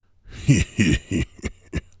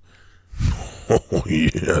Oh,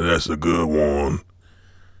 yeah, that's a good one.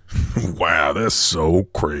 Wow, that's so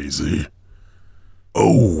crazy.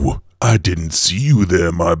 Oh, I didn't see you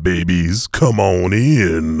there, my babies. Come on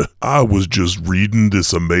in. I was just reading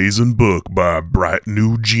this amazing book by a bright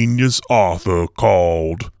new genius author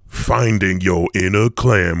called Finding Your Inner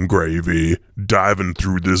Clam Gravy, diving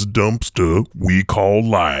through this dumpster we call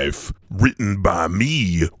life. Written by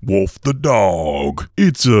me, Wolf the Dog.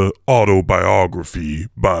 It's a autobiography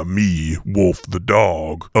by me, Wolf the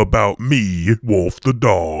Dog, about me, Wolf the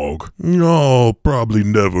Dog. I'll probably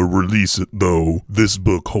never release it though. This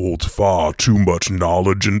book holds far too much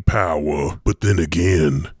knowledge and power. But then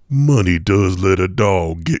again, money does let a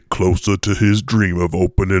dog get closer to his dream of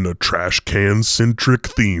opening a trash can-centric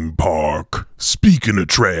theme park. Speaking of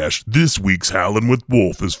trash, this week's Howlin' with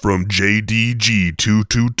Wolf is from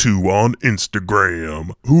JDG222 on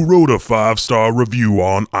Instagram, who wrote a 5-star review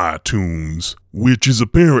on iTunes, which is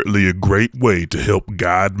apparently a great way to help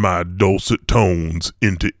guide my dulcet tones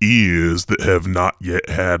into ears that have not yet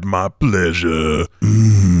had my pleasure.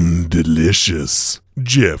 Delicious.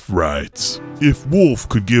 Jeff writes, if Wolf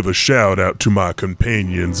could give a shout out to my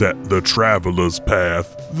companions at the Traveler's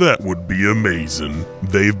Path, that would be amazing.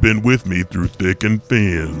 They've been with me through thick and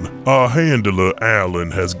thin. Our handler Alan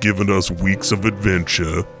has given us weeks of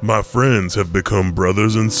adventure. My friends have become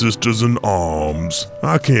brothers and sisters in arms.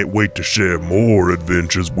 I can't wait to share more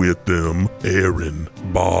adventures with them. Aaron,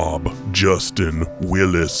 Bob, Justin,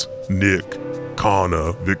 Willis, Nick,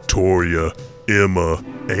 Connor, Victoria, Emma,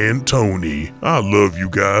 and Tony. I love you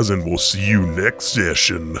guys and we'll see you next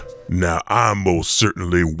session. Now I most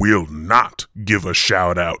certainly will not give a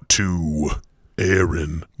shout out to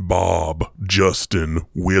Aaron, Bob, Justin,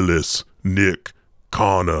 Willis, Nick,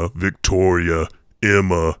 Connor, Victoria,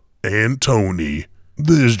 Emma, and Tony.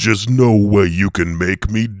 There's just no way you can make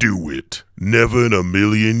me do it. Never in a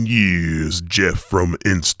million years, Jeff from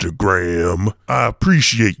Instagram. I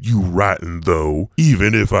appreciate you writing though,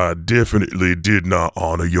 even if I definitely did not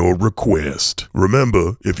honor your request.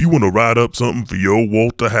 Remember, if you want to write up something for your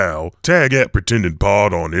Walter Howe, tag at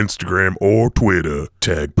PretendingPod on Instagram or Twitter.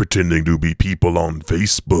 Tag Pretending to Be People on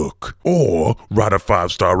Facebook. Or write a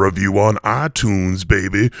 5-star review on iTunes,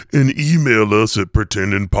 baby, and email us at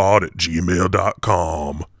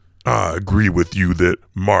pretendingpod@gmail.com. I agree with you that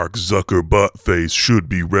Mark Zuckerbuttface should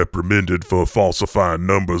be reprimanded for falsifying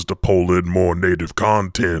numbers to pull in more native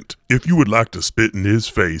content. If you would like to spit in his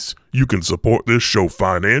face, you can support this show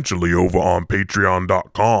financially over on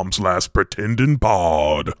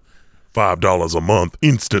patreon.com/pretendingpod. $5 a month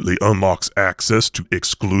instantly unlocks access to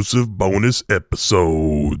exclusive bonus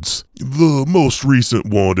episodes. The most recent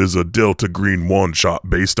one is a Delta Green one-shot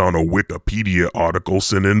based on a Wikipedia article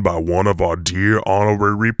sent in by one of our dear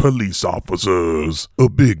honorary police officers. A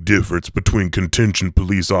big difference between contention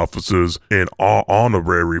police officers and our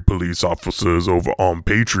honorary police officers over on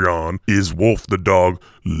Patreon is Wolf the Dog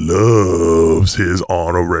loves his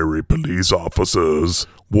honorary police officers.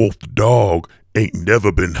 Wolf the Dog ain't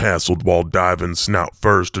never been hassled while diving snout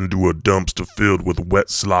first into a dumpster filled with wet,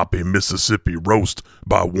 sloppy Mississippi roast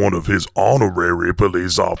by one of his honorary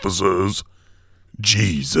police officers.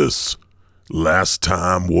 Jesus, last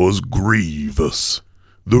time was grievous.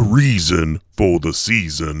 The reason for the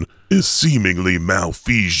season is seemingly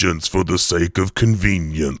malfeasance for the sake of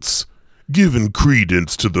convenience. Given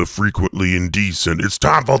credence to the frequently indecent, it's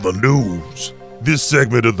time for the news. This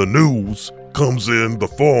segment of the news comes in the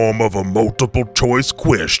form of a multiple choice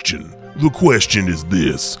question. The question is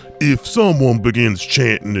this: if someone begins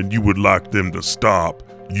chanting and you would like them to stop,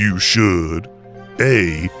 you should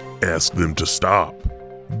A. Ask them to stop,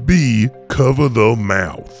 B. Cover the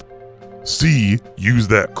mouth, C. Use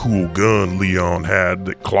that cool gun Leon had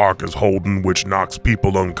that Clark is holding which knocks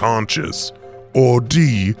people unconscious, or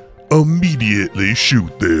D. Immediately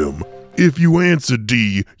shoot them. If you answer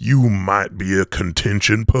D, you might be a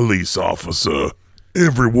contention police officer.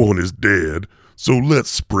 Everyone is dead, so let's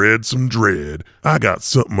spread some dread. I got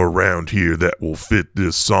something around here that will fit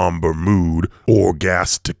this somber mood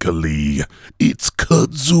orgastically. It's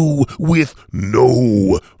kudzu with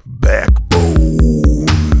no backbone.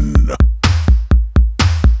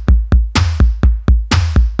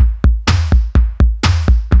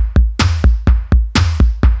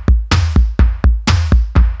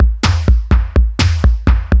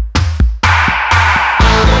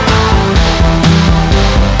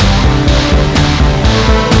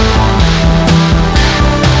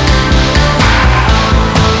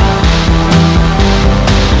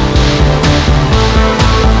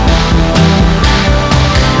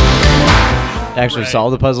 actually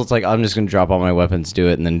solve the puzzle. It's like, I'm just going to drop all my weapons, do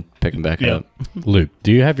it, and then pick them back up. Luke,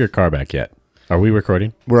 do you have your car back yet? Are we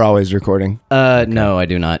recording? We're always recording. No, I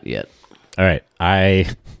do not yet. All right. I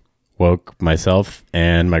woke myself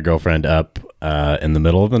and my girlfriend up in the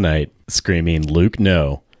middle of the night screaming, Luke,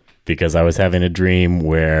 no, because I was having a dream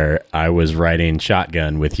where I was riding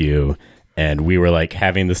shotgun with you and we were like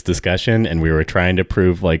having this discussion and we were trying to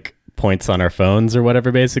prove like points on our phones or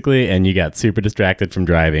whatever, basically. And you got super distracted from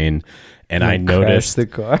driving. And I noticed the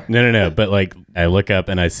car. No. But like I look up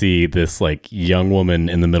and I see this like young woman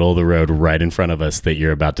in the middle of the road right in front of us that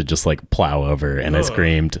you're about to just like plow over. And I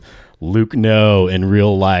screamed, Luke, no, in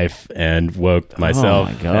real life, and woke myself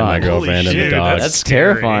my and God. my girlfriend and the dog That's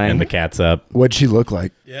terrifying. and the cat's up. What'd she look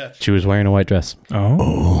like? Yeah. She was wearing a white dress.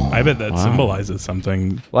 Oh. I bet that symbolizes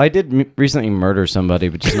something. Well, I did recently murder somebody,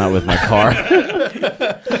 but just not with my car.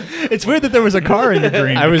 It's weird that there was a car in the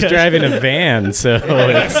dream. I was driving a van, so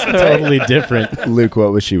it's totally different. Luke,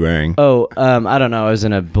 what was she wearing? Oh, I don't know. I was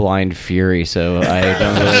in a blind fury, so I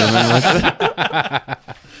don't really remember.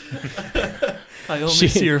 I only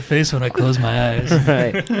see her face when I close my eyes.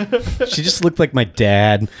 Right. She just looked like my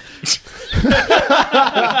dad.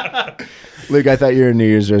 Luke, I thought your New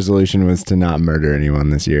Year's resolution was to not murder anyone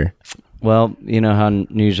this year. Well, you know how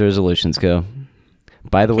New Year's resolutions go.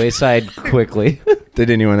 By the wayside quickly. Did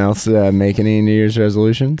anyone else make any New Year's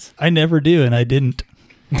resolutions? I never do, and I didn't.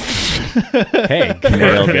 Hey,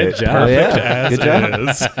 good job. Oh, yeah. As Good job.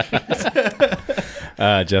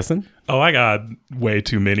 is. Justin? Oh, I got way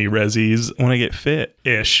too many resis. I want to get fit.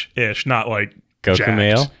 Ish. Not like Goku jacked.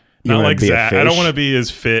 male? You Not wanna like be a Zach. I don't fish? want to be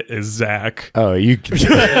as fit as Zach. Oh, you.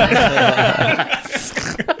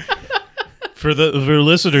 For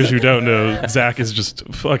listeners who don't know, Zach is just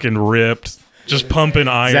fucking ripped, just pumping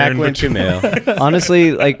iron. Zach went to male.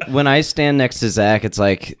 Honestly, like when I stand next to Zach, it's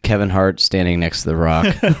like Kevin Hart standing next to The Rock.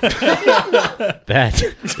 That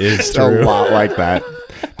is It's a true. lot like that.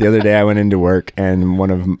 The other day I went into work and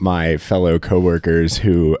one of my fellow coworkers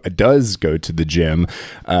who does go to the gym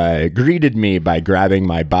greeted me by grabbing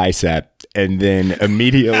my bicep and then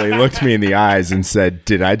immediately looked me in the eyes and said,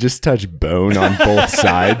 "Did I just touch bone on both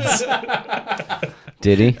sides?"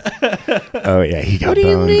 Did he? Oh yeah, he got What do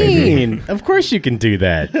you bone, baby. mean? Of course you can do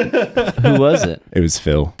that. Who was it? It was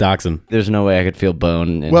Phil. Dox him. There's no way I could feel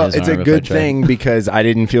bone in Well, his it's a arm if I good tried. thing because I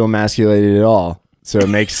didn't feel emasculated at all. So it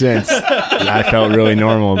makes sense. I felt really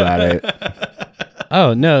normal about it.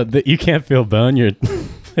 Oh, no, you can't feel bone.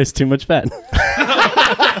 There's too much fat.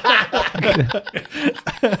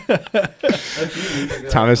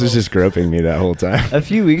 Thomas was just groping me that whole time. A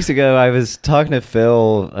few weeks ago, I was talking to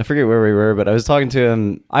Phil. I forget where we were, but I was talking to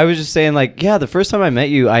him. I was just saying, like, yeah, the first time I met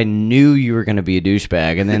you, I knew you were going to be a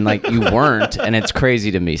douchebag. And then, like, you weren't. And it's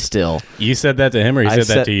crazy to me still. You said that to him or he said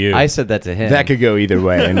that to you? I said that to him. That could go either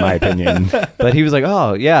way, in my opinion. But he was like,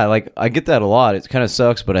 "Oh yeah, like I get that a lot. It kind of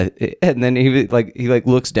sucks." But and then he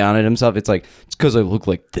looks down at himself. It's like it's because I look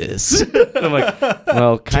like this. And I'm like,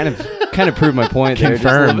 well, kind of proved my point there. just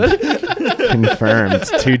a little bit. Confirmed.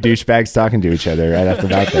 Two douchebags talking to each other right off the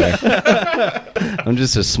bat there. I'm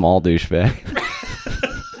just a small douchebag.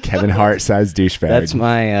 Kevin Hart size douchebag. That's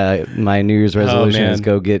my my New Year's resolution man. is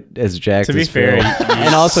go get as jacked To be as fair, Phil.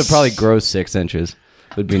 And also probably grow 6 inches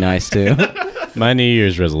would be nice too. My New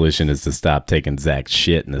Year's resolution is to stop taking Zach's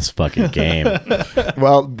shit in this fucking game.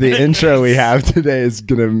 Well, the intro we have today is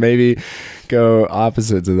going to maybe go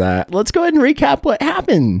opposite to that. Let's go ahead and recap what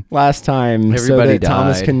happened last time so Everybody that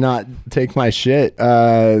Thomas died. cannot take my shit.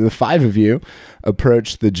 The 5 of you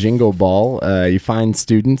approach the Jingle Ball. You find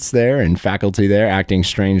students there and faculty there acting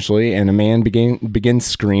strangely, and a man begins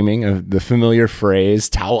screaming the familiar phrase,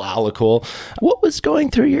 Tau'alical. What was going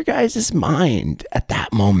through your guys' mind at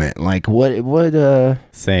that moment? Like, what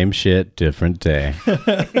Same shit, different day.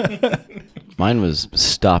 Mine was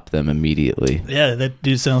stop them immediately. Yeah, that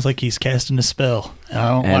dude sounds like he's casting a spell.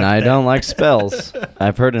 I don't like spells.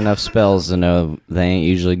 I've heard enough spells to know they ain't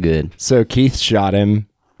usually good. So Keith shot him,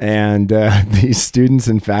 and these students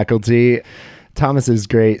and faculty, Thomas's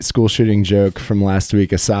great school shooting joke from last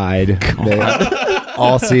week aside, they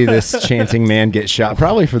all see this chanting man get shot.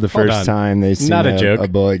 Probably for the first on. time they've seen Not a joke. a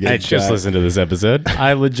bullet get I shot. just listened to this episode.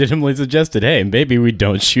 I legitimately suggested, hey, maybe we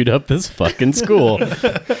don't shoot up this fucking school. I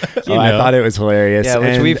thought it was hilarious. Yeah, which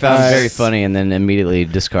And, we found very funny and then immediately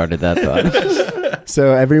discarded that thought.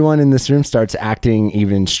 So everyone in this room starts acting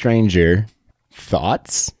even stranger.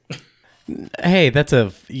 Thoughts? Hey,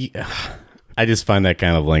 I just find that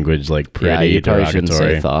kind of language like pretty Yeah, you probably shouldn't say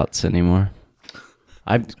derogatory. thoughts anymore.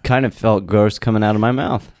 I've kind of felt gross coming out of my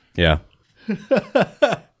mouth. Yeah.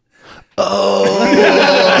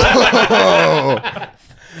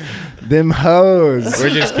 Them hoes. We're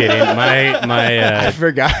just kidding. My I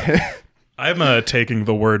forgot. I'm taking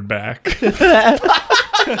the word back.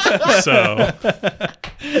 So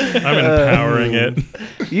I'm empowering it.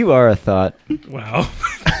 You are a thought. Wow.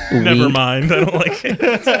 Never mind. I don't like it.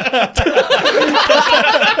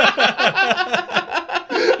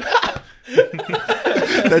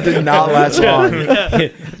 That did not last long.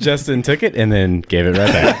 Justin took it and then gave it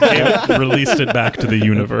right back. Released it back to the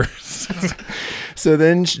universe. So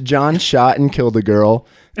then John shot and killed a girl,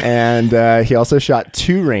 and he also shot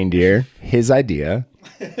 2 reindeer. His idea.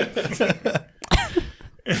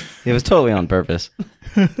 It was totally on purpose.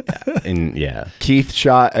 And yeah. Keith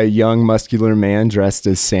shot a young muscular man dressed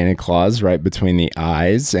as Santa Claus right between the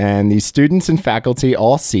eyes, and the students and faculty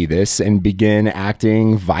all see this and begin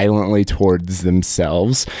acting violently towards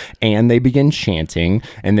themselves, and they begin chanting,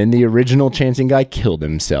 and then the original chanting guy killed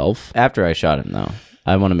himself. After I shot him, though.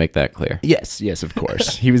 I want to make that clear. Yes, of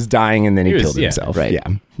course. He was dying and then he was- killed yeah, himself. right.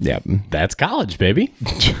 Yeah. That's college, baby.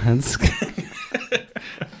 That's-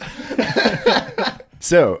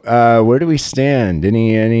 So, where do we stand?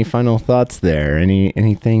 Any final thoughts there?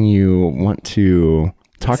 Anything you want to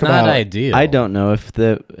talk It's about? not ideal. I don't know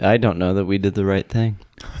that we did the right thing.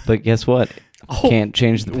 But guess what? Can't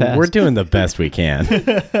change the past. We're doing the best we can.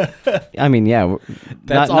 I mean, yeah,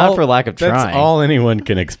 not for lack of trying. That's all anyone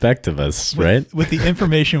can expect of us, right? With the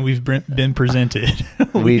information we've been presented,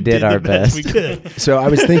 We did our the best best. we could. So I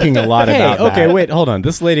was thinking a lot Hey, about okay, that. wait, hold on.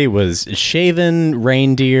 This lady was shaving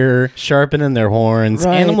reindeer, sharpening their horns.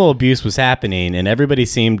 Right. Animal abuse was happening, and everybody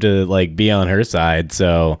seemed to like be on her side.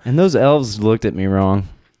 So, And those elves looked at me wrong.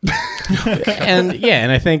 and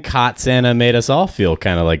I think Hot Santa made us all feel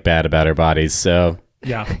kind of like bad about our bodies. So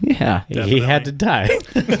Yeah. Yeah. he had to die.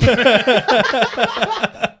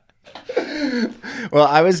 Well,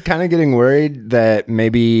 I was kind of getting worried that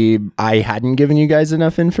maybe I hadn't given you guys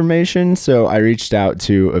enough information, so I reached out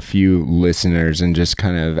to a few listeners and just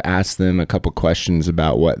kind of asked them a couple questions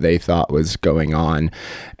about what they thought was going on,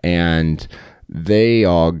 and they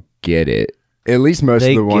all get it. At least most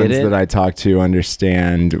They of the ones get it? that I talked to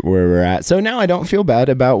understand where we're at. So now I don't feel bad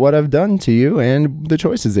about what I've done to you and the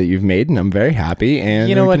choices that you've made, and I'm very happy. And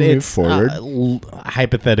You know we what? can move It's forward.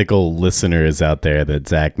 hypothetical listeners out there that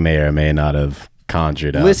Zach may or may not have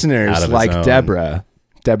conjured up. out Listeners of his like own. Deborah.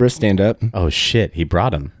 Deborah, stand up. Oh shit, he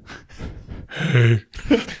brought him.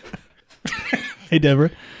 Hey,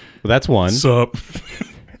 Deborah. Well, that's one. Sup?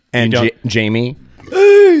 And don't- Jamie.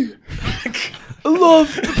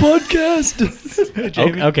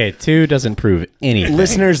 Okay, two doesn't prove anything.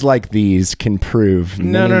 Listeners like these can prove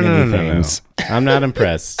No, many no. things. I'm not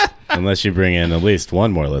impressed unless you bring in at least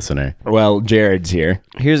one more listener. Well, Jared's here.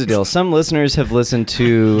 Here's the deal. Some listeners have listened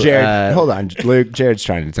to Jared, hold on, Luke. Jared's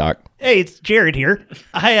trying to talk. Hey, it's Jared here.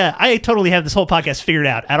 I totally have this whole podcast figured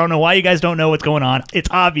out. I don't know why you guys don't know what's going on. It's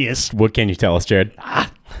obvious. What can you tell us, Jared? I'm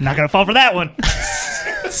not gonna fall for that one.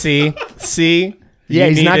 See? Yeah,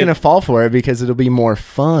 You he's not need going to it. fall for it because it'll be more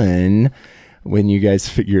fun when you guys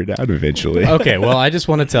figure it out eventually. Okay, well, I just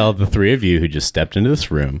want to tell the three of you who just stepped into this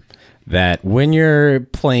room that when you're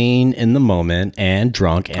playing in the moment and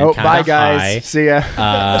drunk and Oh, kind bye, of guys. high, See ya.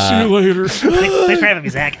 See you later. Thanks for having me,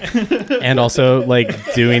 Zach. and also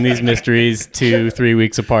like doing these mysteries 2-3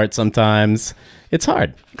 weeks apart sometimes, it's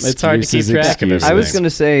hard. It's hard to keep Excuses, track of excuses. everything. I was going to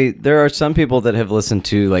say there are some people that have listened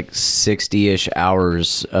to like 60-ish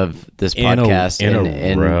hours of this In a- podcast in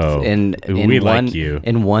a row. in We one, like you.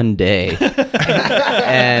 in one day.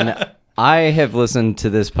 And I have listened to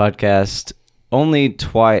this podcast only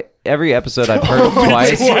twice. Every episode I've heard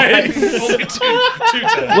twice. Only two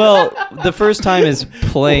times. Well, the first time is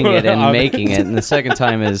playing it and making it, and the second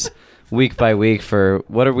time is week by week for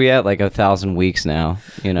what are we at? Like 1,000 weeks now,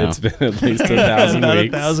 you know. It's been at least 1,000 About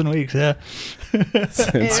weeks 1,000 weeks, yeah.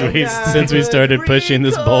 since we started pushing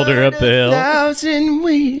this boulder up the hill. 1,000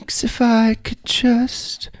 weeks if I could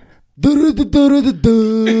just.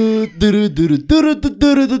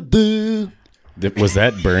 Was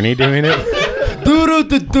that Bernie doing it?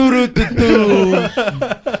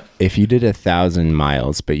 If you did 1,000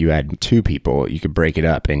 miles, but you had 2 people, you could break it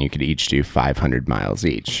up and you could each do 500 miles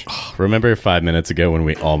each. Remember 5 minutes ago when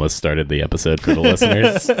we almost started the episode for the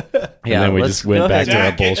listeners? And then we let's just went go back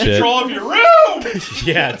ahead. to our bullshit. Control of your room.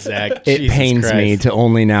 Yeah, Zach. It Jesus pains Christ. me to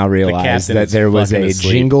only now realize captain that is there was fucking a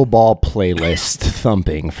asleep. Jingle Ball playlist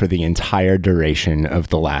thumping for the entire duration of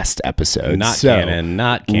the last episode. Not So, canon,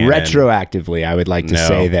 not canon. retroactively, I would like to No.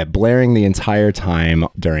 say that blaring the entire time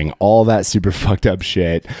during all that super fucked up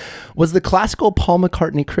shit was the classical Paul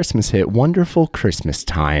McCartney Christmas hit, Wonderful Christmas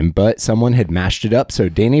Time, but someone had mashed it up, so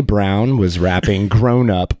Danny Brown was rapping Grown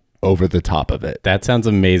Up over the top of it. That sounds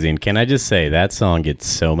amazing. Can I just say that song gets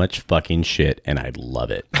so much fucking shit, and I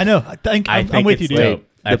love it. I know. I'm with you, it's dude. dope.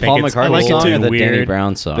 The Paul McCartney song or the Danny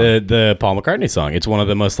Brown song? The Paul McCartney song. It's one of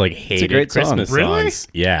the most like hated great song. Christmas Really? songs.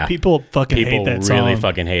 Yeah, People fucking hate that song. really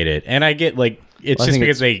fucking hate it. And I get like it's Well, I just think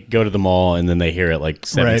because they go to the mall and then they hear it like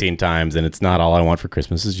 17 times, and it's not all I want for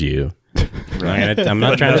Christmas is you. I'm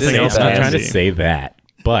not trying to nothing say. I'm else not trying to fancy. say that,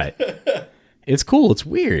 but it's cool. It's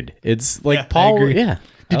weird. It's like Yeah, I Paul. agree. Yeah.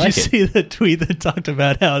 I Did like you it. see the tweet that talked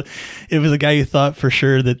about how it was a guy who thought for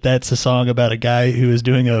sure that that's a song about a guy who is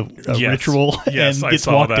doing a Yes. ritual Yes, and I gets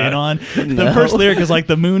saw walked that. in on? The first lyric is like,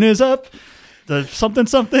 the moon is up, the something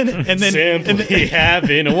something, and then Simply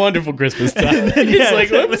having a wonderful Christmas time. yeah, It's like,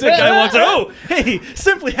 the whoops, guy walks in, oh, hey,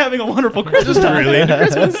 simply having a wonderful Christmas time. really into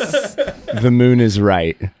Christmas. The moon is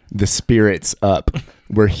right. The spirit's up.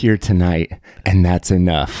 We're here tonight, and that's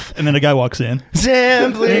enough. And then a guy walks in.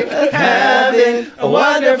 Simply having a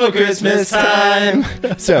wonderful Christmas time.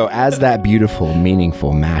 So, as that beautiful,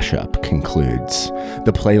 meaningful mashup concludes,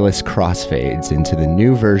 the playlist crossfades into the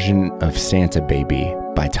new version of Santa Baby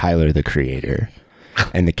by Tyler, the Creator.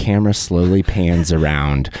 And the camera slowly pans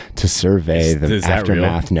around to survey the is that real?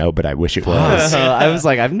 aftermath. No, but I wish it was. I was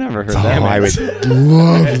like, I've never heard Oh, that. I would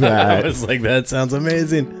love I that. was like, that sounds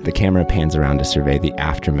amazing. The camera pans around to survey the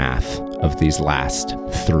aftermath of these last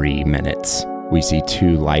 3 minutes. We see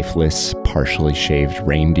 2 lifeless, partially shaved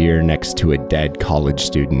reindeer next to a dead college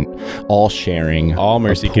student, all sharing All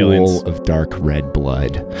mercy a pool killings. of dark red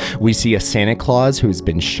blood. We see a Santa Claus who has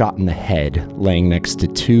been shot in the head, laying next to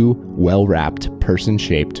 2 well-wrapped,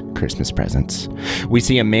 person-shaped Christmas presents. We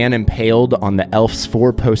see a man impaled on the elf's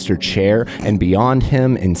 4-poster chair, and beyond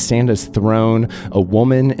him, in Santa's throne, a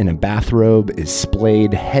woman in a bathrobe is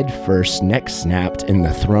splayed headfirst, neck snapped in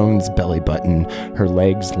the throne's belly button, her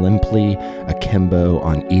legs limply akimbo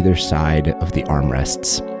on either side of the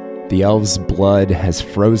armrests. The elves' blood has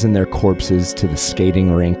frozen their corpses to the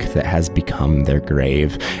skating rink that has become their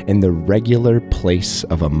grave. In the regular place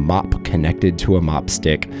of a mop connected to a mop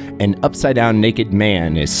stick, an upside-down naked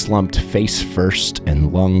man is slumped face first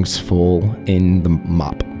and lungs full in the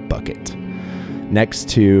mop bucket. Next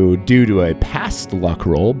to, due to a past luck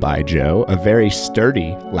roll by Joe, a very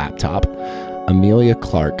sturdy laptop, Amelia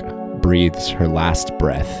Clark breathes her last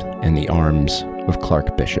breath in the arms of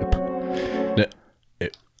Clark Bishop.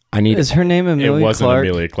 I need. Is her name Amelia It wasn't Clark?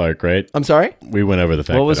 Amelia Clark, right? I'm sorry? We went over the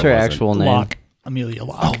fact. What was that it her wasn't. actual name? Locke. Amelia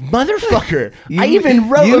Locke. Motherfucker! I even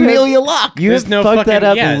wrote you have- Amelia Locke. You There's have no fucked that fucking-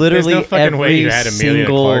 up yeah, there's literally no fucking way every you had Amelia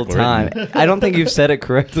single Clark written. time. I don't think you've said it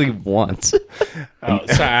correctly once. Oh,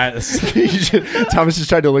 sorry, Thomas just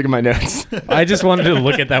tried to look at my notes. I just wanted to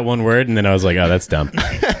look at that one word, and then I was like, "Oh, that's dumb."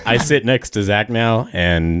 I sit next to Zach now,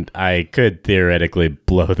 and I could theoretically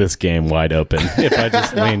blow this game wide open if I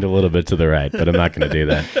just leaned a little bit to the right, but I'm not going to do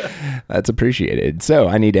that. That's appreciated. So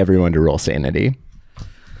I need everyone to roll sanity.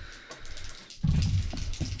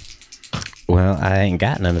 Well, I ain't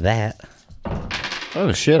got none of that.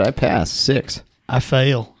 Oh shit! I passed 6. I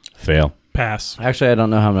fail. Fail. Pass. Actually, I don't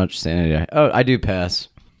know how much sanity I do pass.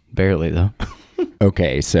 Barely though.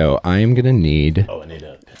 Okay, so I am gonna need Oh, I need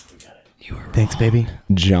a. Thanks, baby.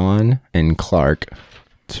 John and Clark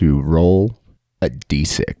to roll a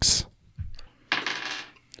d6.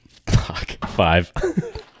 Fuck. 5.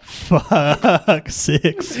 Fuck,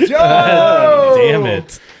 6. Damn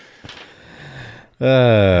it.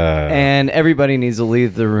 And everybody needs to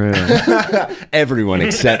leave the room. Everyone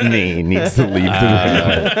except me needs to leave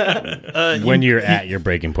the room. When you're at your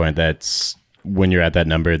breaking point, that's when you're at that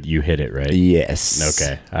number, you hit it, right? Yes.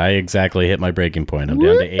 Okay. I exactly hit my breaking point. I'm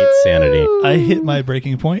down to 8 sanity. I hit my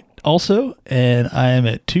breaking point also, and I am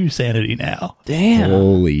at 2 sanity now. Damn.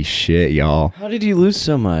 Holy shit, y'all. How did you lose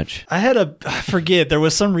so much? I forget, there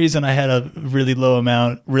was some reason I had a really low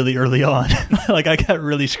amount really early on. Like, I got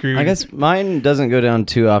really screwed. I guess mine doesn't go down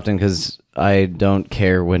too often because I don't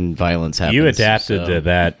care when violence happens. You adapted so. to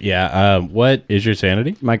that. Yeah. What is your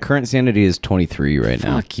sanity? My current sanity is 23 right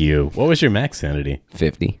now. Fuck you. What was your max sanity?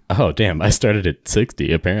 50. Oh, damn. I started at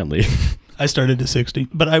 60, apparently. I started at 60.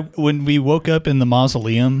 But when we woke up in the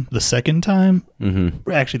mausoleum the second time,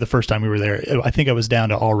 actually the first time we were there, I think I was down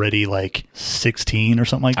to already like 16 or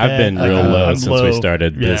something like that. I've been real low I'm since low. we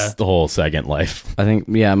started Yeah. this whole second life. I think,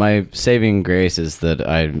 yeah, my saving grace is that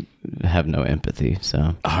I have no empathy. So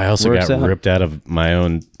Oh, I also Works got out. ripped out of my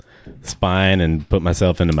own spine and put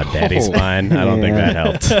myself into my daddy's spine. I don't think Yeah.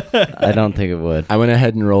 that helped. I don't think it would. I went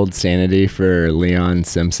ahead and rolled sanity for Leon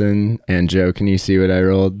Simpson. And Joe, can you see what I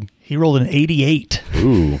rolled? He rolled an 88.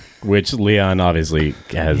 Ooh. Which Leon obviously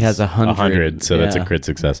has. He has 100, so that's a yeah. crit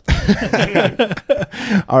success.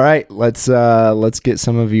 All right, let's get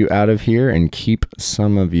some of you out of here and keep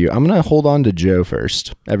some of you. I'm gonna hold on to Joe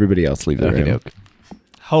first. Everybody else leave the room.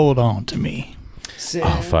 Hold on to me.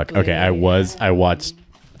 Oh fuck. Okay, I watched.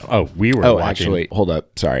 Oh, we were Oh, watching. actually, hold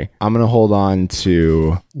up. Sorry, I'm gonna hold on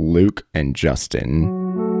to Luke and Justin.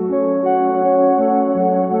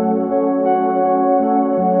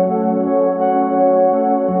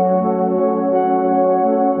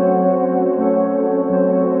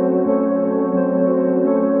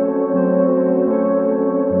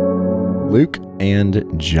 Luke and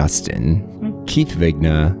Justin. Keith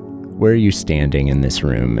Vigna, where are you standing in this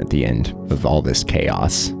room at the end of all this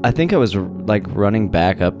chaos? I think I was like running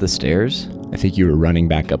back up the stairs. I think you were running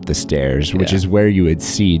back up the stairs, which Yeah. is where you would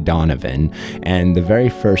see Donovan. And the very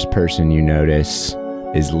first person you notice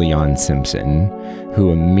is Leon Simpson,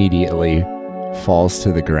 who immediately falls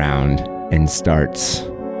to the ground and starts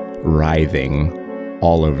writhing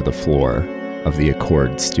all over the floor of the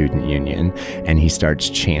Accord Student Union. And he starts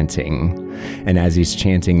chanting. And as he's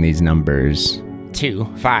chanting these numbers,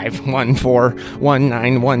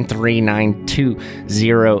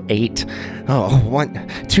 2514191399208. Oh,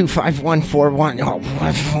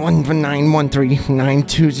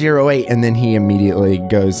 1251419139208. And then he immediately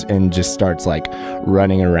goes and just starts like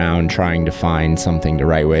running around trying to find something to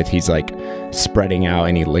write with. He's like spreading out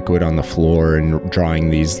any liquid on the floor and drawing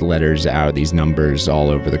these letters out, these numbers all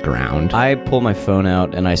over the ground. I pull my phone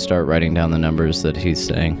out and I start writing down the numbers that he's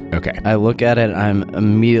saying. Okay. I look at it, I'm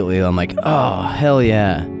like, oh, hell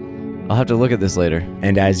yeah. I'll have to look at this later.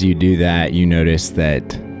 And as you do that, you notice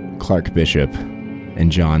that Clark Bishop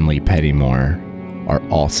and John Lee Pettymore are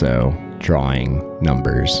also drawing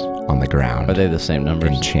numbers on the ground. Are they the same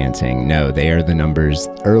numbers? And chanting. No, they are the numbers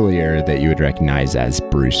earlier that you would recognize as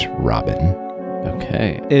Bruce Robin.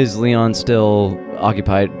 Okay. Is Leon still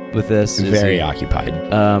occupied with this? Is Very he- occupied.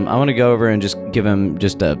 I want to go over and just give him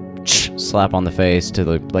just a slap on the face to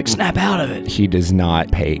like snap out of it. He does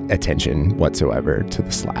not pay attention whatsoever to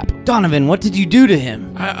the slap. Donovan, what did you do to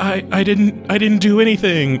him? I didn't do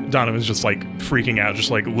anything. Donovan's just like freaking out,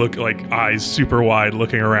 just like eyes super wide,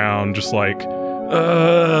 looking around, just like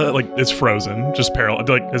it's frozen, just paralyzed,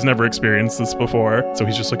 like has never experienced this before. So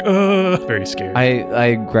he's just like, very scared.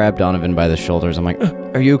 I grab Donovan by the shoulders. I'm like,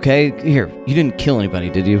 are you okay? Here, you didn't kill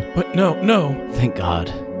anybody, did you? What? No. Thank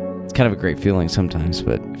God. It's kind of a great feeling sometimes,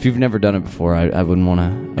 but if you've never done it before, I wouldn't want to.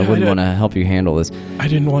 I wouldn't want to help you handle this. I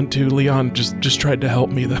didn't want to. Leon just tried to help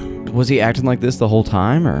me though. Was he acting like this the whole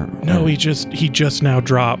time, or No, he just now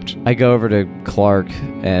dropped. I go over to Clark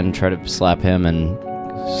and try to slap him and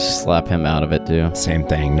slap him out of it too. Same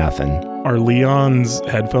thing, nothing. Are Leon's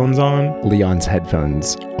headphones on? Leon's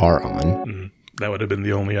headphones are on. That would have been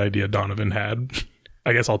the only idea Donovan had.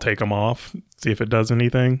 I guess I'll take them off, see if it does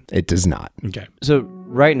anything. It does not. Okay. So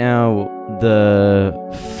right now, the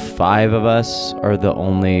 5 of us are the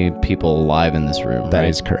only people alive in this room. That right?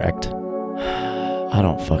 is correct. I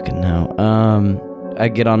don't fucking know. I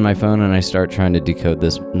get on my phone and I start trying to decode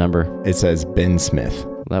this number. It says Ben Smith.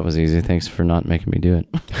 That was easy. Thanks for not making me do it.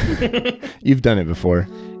 You've done it before.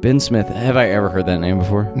 Ben Smith. Have I ever heard that name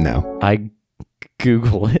before? No. I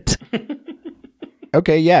Google it.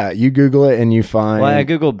 Okay, yeah. You Google it and you find... Well, I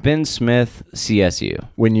Google Ben Smith CSU.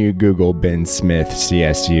 When you Google Ben Smith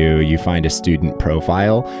CSU, you find a student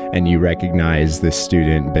profile and you recognize this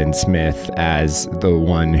student, Ben Smith, as the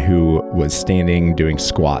one who was standing doing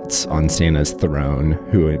squats on Santa's throne,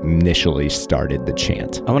 who initially started the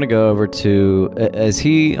chant. I want to go over to... is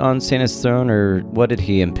he on Santa's throne, or what did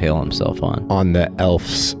he impale himself on? On the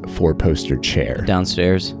elf's 4-poster chair.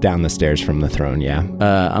 Downstairs? Down the stairs from the throne, yeah.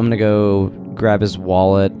 I'm going to go grab his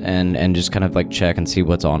wallet and just kind of like check and see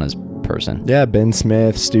what's on his person. Yeah, Ben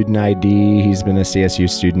Smith, student ID. He's been a CSU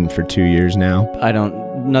student for 2 years now.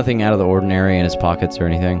 Nothing out of the ordinary in his pockets or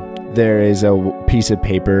anything. There is a piece of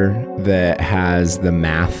paper that has the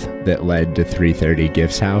math that led to 330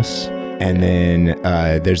 Gifts House. And then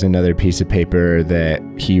there's another piece of paper that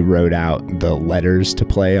he wrote out the letters to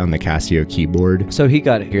play on the Casio keyboard. So he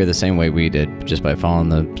got here the same way we did, just by following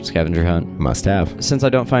the scavenger hunt. Must have. Since I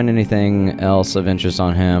don't find anything else of interest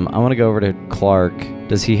on him, I want to go over to Clark.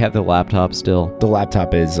 Does he have the laptop still? The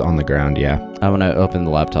laptop is on the ground, yeah. I want to open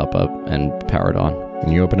the laptop up and power it on.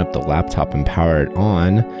 When you open up the laptop and power it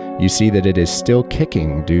on, you see that it is still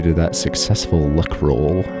kicking due to that successful luck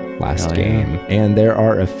roll last Hell yeah. game. And there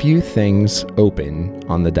are a few things open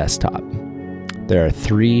on the desktop. There are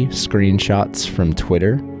 3 screenshots from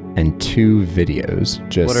Twitter and 2 videos.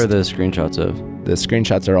 What are the screenshots of? The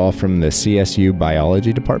screenshots are all from the CSU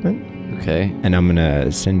biology department. Okay. And I'm going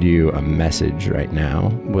to send you a message right now.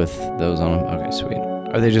 With those on them? Okay, sweet.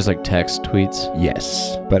 Are they just like text tweets?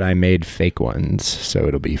 Yes, but I made fake ones, so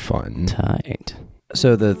it'll be fun. Tight.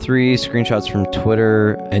 So the 3 screenshots from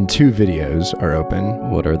Twitter, And 2 videos are open.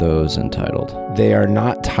 what are those entitled? They are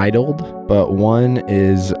not titled, but one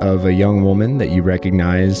is of a young woman that you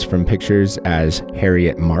recognize from pictures as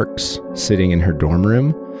Harriet Marks sitting in her dorm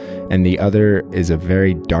room. And the other is a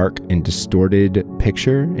very dark and distorted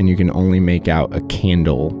picture, and you can only make out a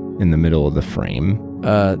candle in the middle of the frame.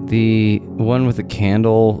 The one with the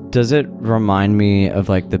candle, does it remind me of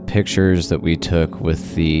like the pictures that we took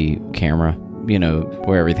with the camera? You know,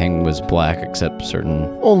 where everything was black except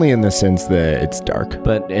certain... Only in the sense that it's dark.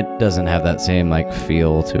 But it doesn't have that same like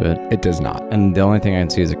feel to it. It does not. And the only thing I can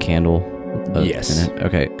see is a candle. Yes. In it.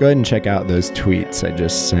 Okay. Go ahead and check out those tweets I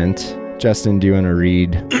just sent. Justin, do you want to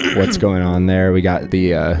read what's going on there? We got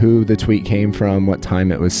the who the tweet came from, what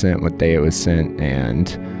time it was sent, what day it was sent, and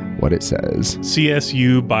what it says.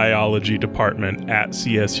 CSU Biology Department at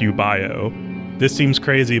CSU Bio. This seems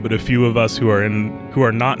crazy, but a few of us who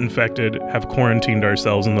are not infected have quarantined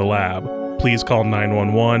ourselves in the lab. Please call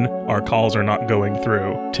 911. Our calls are not going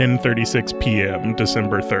through. 10:36 p.m.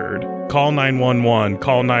 December 3rd. Call 911.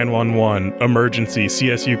 Call 911. Emergency.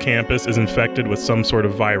 CSU campus is infected with some sort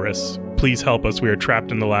of virus. Please help us. We are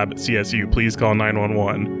trapped in the lab at CSU. Please call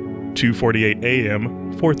 911. 2:48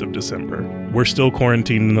 a.m. 4th of December. We're still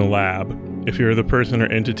quarantined in the lab. If you're the person or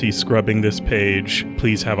entity scrubbing this page,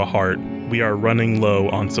 please have a heart. We are running low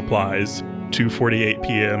on supplies. 2:48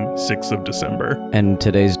 p.m. 6th of December. And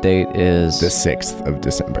today's date is... The 6th of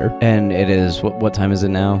December. And it is... What time is it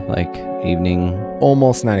now? Like evening?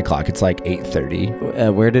 Almost 9 o'clock. It's like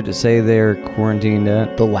 8:30. Where did it say they're quarantined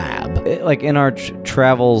at? The lab. Like in our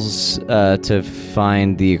travels to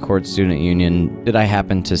find the Accord Student Union, did I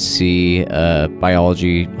happen to see a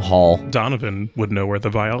biology hall? Donovan would know where the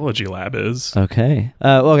biology lab is. Okay.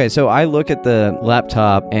 Okay, so I look at the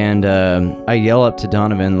laptop and I yell up to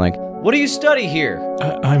Donovan, like, what do you study here?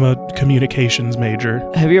 I'm a communications major.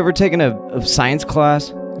 Have you ever taken a science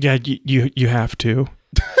class? Yeah, you have to.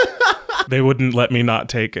 They wouldn't let me not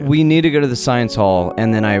take it. We need to go to the science hall,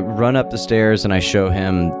 and then I run up the stairs and I show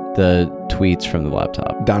him the tweets from the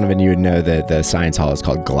laptop. Donovan, you would know that the science hall is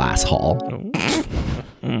called Glass Hall.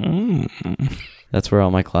 That's where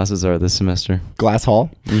all my classes are this semester. Glass Hall?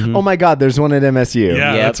 Mm-hmm. Oh my God, there's one at MSU.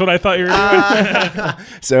 Yeah, Yep. that's what I thought you were doing.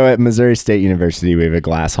 So at Missouri State University, we have a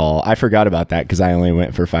Glass Hall. I forgot about that because I only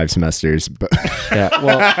went for 5 semesters. But Yeah,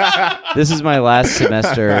 well, this is my last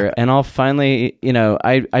semester, and I'll finally,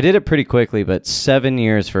 I did it pretty quickly, but 7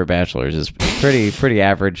 years for a bachelor's is pretty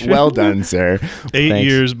average. well done, sir. 8 Thanks.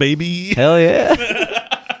 years, baby. Hell yeah.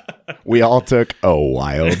 We all took a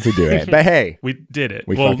while to do it. But hey, We did it.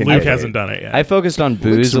 We Well, fucking Luke did it. hasn't done it yet. I focused on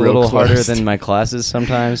booze Looks a real little harder close. than my classes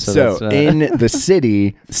sometimes. so that's, in the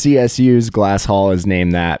city, CSU's Glass Hall is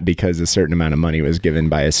named that because a certain amount of money was given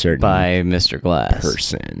by a certain by Mr. Glass.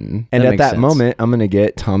 person. And That at makes that sense. moment, I'm going to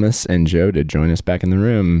get Thomas and Joe to join us back in the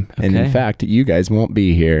room. And in Okay. fact, you guys won't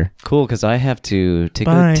be here. Cool, because I have to take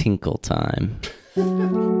Bye. a tinkle time.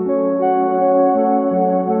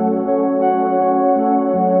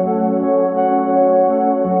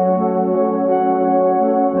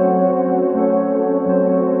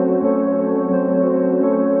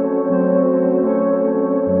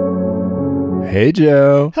 Hey,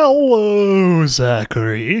 Joe. Hello,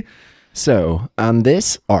 Zachary. So, on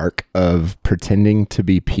this arc of pretending to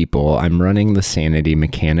be people, I'm running the sanity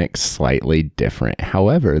mechanics slightly different.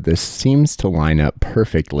 However, this seems to line up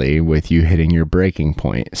perfectly with you hitting your breaking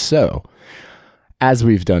point. So, as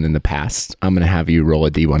we've done in the past, I'm going to have you roll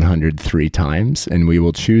a D100 3 times, and we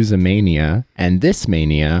will choose a mania. And this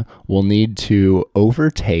mania will need to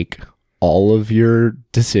overtake all of your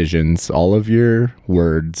decisions, all of your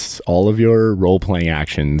words, all of your role-playing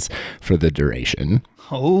actions for the duration.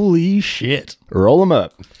 Holy shit. Roll them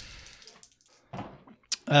up.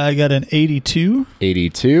 I got an 82.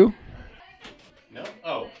 82. No.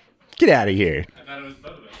 Oh. Get out of here.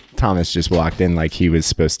 Thomas just walked in like he was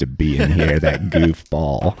supposed to be in here, that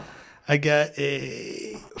goofball. I got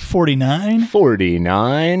a 49.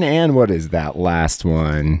 49. And what is that last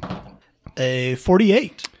one? A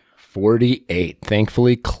 48. 48.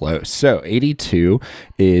 Thankfully close. So 82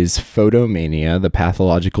 is photomania, the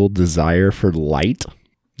pathological desire for light.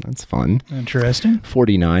 That's fun. Interesting.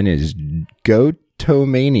 49 is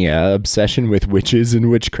gotomania, obsession with witches and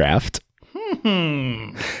witchcraft.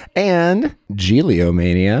 And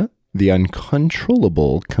geliomania, the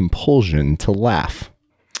uncontrollable compulsion to laugh.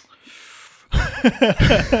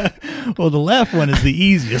 Well, the left one is the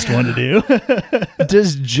easiest one to do.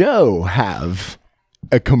 Does Joe have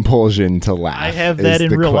a compulsion to laugh? I have that is in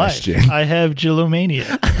the real question. life. I have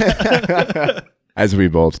Gillomania. As we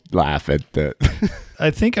both laugh at the.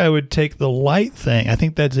 I think I would take the light thing. I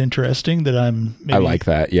think that's interesting that I'm maybe I like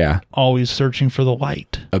that. Yeah. always searching for the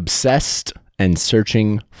light. Obsessed and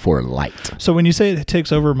searching for light. So when you say it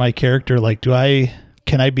takes over my character, like,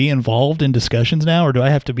 can I be involved in discussions now, or do I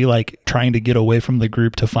have to be like trying to get away from the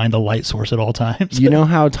group to find a light source at all times? You know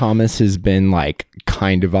how Thomas has been like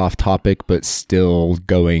kind of off topic, but still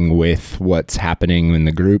going with what's happening in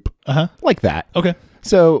the group? Uh-huh. Like that. Okay.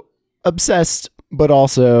 So obsessed, but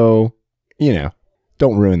also,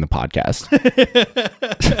 don't ruin the podcast.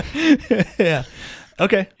 Yeah.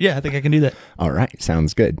 Okay. Yeah, I think I can do that. All right.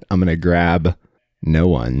 Sounds good. I'm going to grab no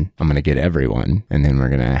one. I'm going to get everyone, and then we're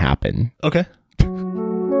going to happen. Okay.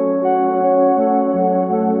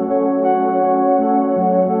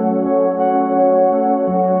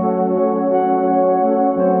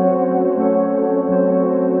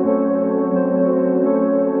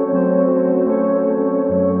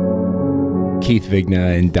 Keith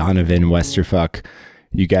Vigna and Donovan Westerfuck,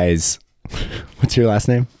 you guys, what's your last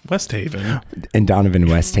name? Westhaven. And Donovan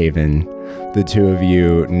Westhaven, the two of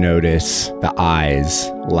you notice the eyes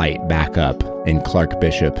light back up in Clark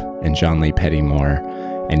Bishop and John Lee Pettymore,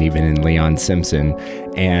 and even in Leon Simpson.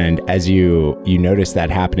 And as you notice that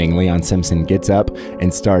happening, Leon Simpson gets up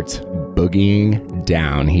and starts boogieing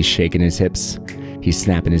down. He's shaking his hips, he's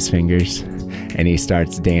snapping his fingers, and he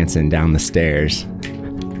starts dancing down the stairs.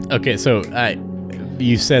 Okay, so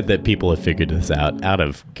you said that people have figured this out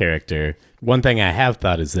of character. One thing I have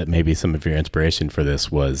thought is that maybe some of your inspiration for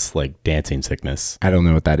this was like dancing sickness. I don't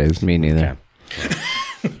know what that is. Me neither. Okay.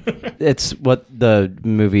 It's what the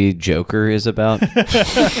movie Joker is about.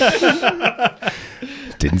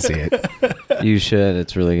 Didn't see it. You should.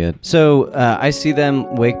 It's really good. So I see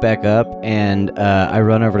them wake back up, and I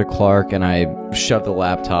run over to Clark, and I shove the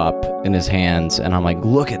laptop in his hands, and I'm like,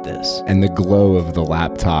 look at this. And the glow of the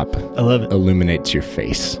laptop I love it. illuminates your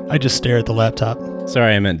face. I just stare at the laptop.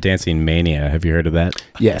 Sorry, I meant Dancing Mania. Have you heard of that?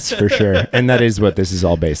 Yes, for sure. And that is what this is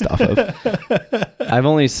all based off of. I've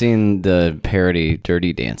only seen the parody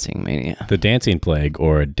Dirty Dancing Mania. The dancing plague,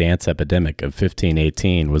 or dance epidemic of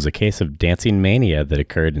 1518, was a case of dancing mania that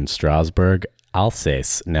occurred in Strasbourg,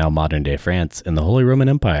 Alsace, now modern-day France, in the Holy Roman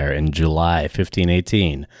Empire in July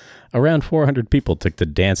 1518. Around 400 people took to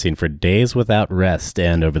dancing for days without rest,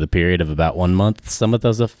 and over the period of about 1 month, some of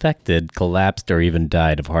those affected collapsed or even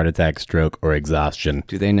died of heart attack, stroke, or exhaustion.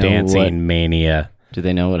 Do they know Dancing mania. Do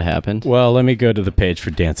they know what happened? Well, let me go to the page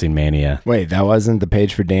for Dancing Mania. Wait, that wasn't the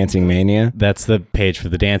page for Dancing Mania? That's the page for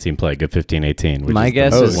the Dancing Plague of 1518, which My is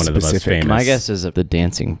guess the, is one of the most specific. famous. My guess is the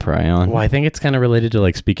dancing prion. Well, I think it's kind of related to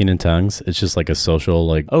like speaking in tongues. It's just like a social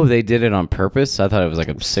like. Oh, they did it on purpose? I thought it was like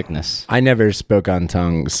a sickness. I never spoke on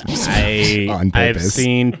tongues on I've purpose.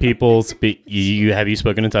 seen people speak. Have you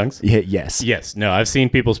spoken in tongues? Yes. Yes. No, I've seen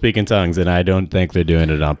people speak in tongues, and I don't think they're doing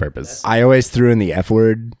it on purpose. I always threw in the F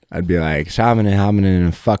word. I'd be like, shaman and haman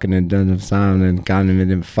and fucking and done of sound and gone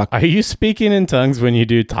and fuck. Are you speaking in tongues when you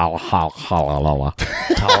do ta ha ha la la la?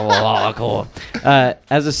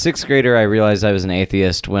 As a sixth grader, I realized I was an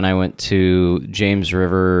atheist when I went to James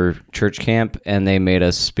River Church Camp, and they made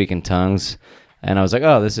us speak in tongues. And I was like,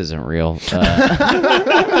 oh, this isn't real.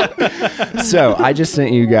 So I just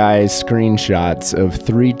sent you guys screenshots of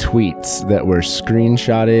 3 tweets that were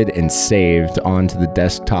screenshotted and saved onto the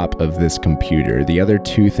desktop of this computer. The other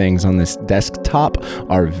 2 things on this desktop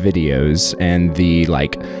are videos, and the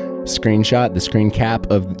screenshot, the screen cap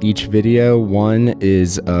of each video. One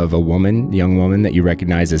is of a young woman that you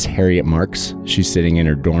recognize as Harriet Marks. She's sitting in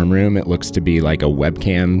her dorm room. It looks to be like a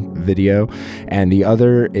webcam video. And the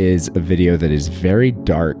other is a video that is very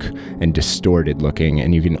dark and distorted looking,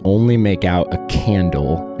 and you can only make out a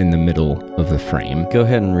candle in the middle of the frame. Go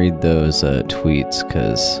ahead and read those tweets,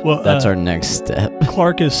 because that's our next step.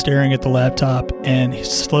 Clark is staring at the laptop, and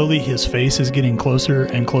slowly his face is getting closer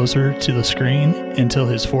and closer to the screen until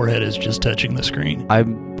his forehead is just touching the screen. I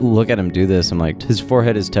look at him do this. I'm like, his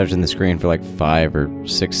forehead is touching the screen for like 5 or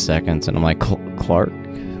 6 seconds, and I'm like, Clark,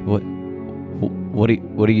 what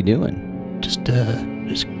are you doing? Just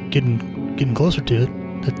getting closer to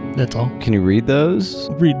it. That's all. Can you read those?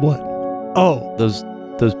 Read what? Oh, Those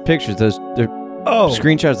pictures. They're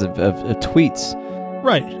screenshots of tweets.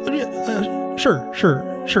 right. Sure.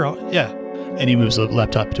 Yeah. And he moves the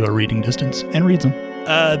laptop to a reading distance and reads them.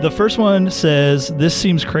 The first one says, "This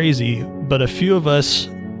seems crazy, but a few of us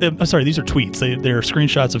I'm sorry, these are tweets. They're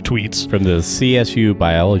screenshots of tweets. From the CSU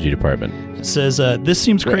biology department. It says, this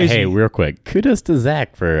seems crazy. Hey, real quick. Kudos to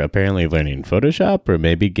Zach for apparently learning Photoshop or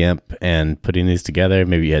maybe GIMP and putting these together.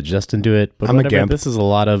 Maybe you had Justin do it. But I'm a whatever. GIMP. This is a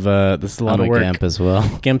lot of I'm a work. GIMP as well.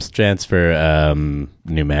 GIMP stands for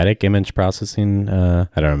pneumatic image processing. I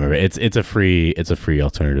don't remember. It's a free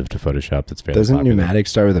alternative to Photoshop. That's fairly Doesn't popular. pneumatic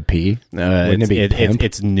start with a P? Wouldn't it be pimp?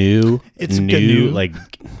 It's new. It's new. GNU. Like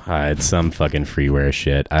it's some fucking freeware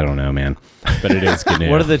shit. I don't know, man. But it is GNU.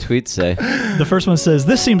 What do the tweets say? The first one says,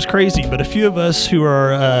 this seems crazy, but a few of us who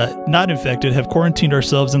are not infected have quarantined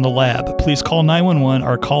ourselves in the lab. Please call 911.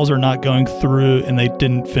 Our calls are not going through, and they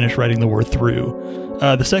didn't finish writing the word through.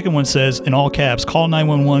 The second one says, in all caps, call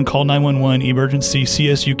 911, call 911. Emergency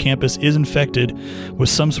CSU campus is infected with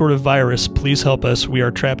some sort of virus. Please help us. We are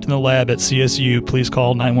trapped in the lab at CSU. Please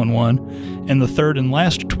call 911. And the third and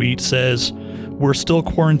last tweet says, we're still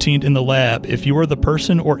quarantined in the lab. If you are the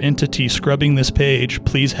person or entity scrubbing this page,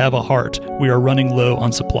 please have a heart. We are running low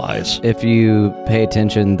on supplies. If you pay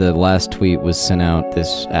attention, the last tweet was sent out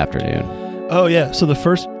this afternoon. Oh yeah, so the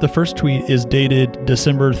first tweet is dated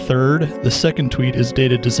December 3rd, the second tweet is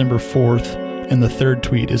dated December 4th, and the third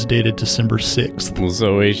tweet is dated December 6th. Well,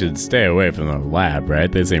 so we should stay away from the lab,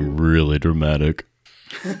 right? They seem really dramatic.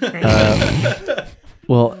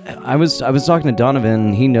 Well, I was talking to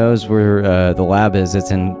Donovan. He knows where the lab is.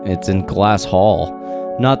 It's in Glass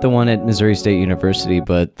Hall, not the one at Missouri State University,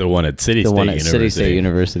 but The one at City the State one at University. City State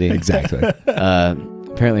University. Exactly.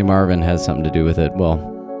 Apparently, Marvin has something to do with it. Well,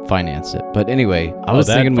 financed it. But anyway, I was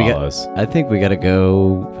that thinking follows. I think we got to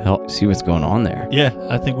go help see what's going on there. Yeah,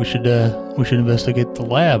 I think we should investigate the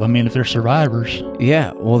lab. I mean, if they're survivors.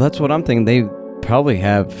 Yeah, well, that's what I'm thinking. They probably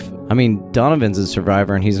have. I mean, Donovan's a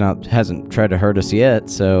survivor, and hasn't tried to hurt us yet.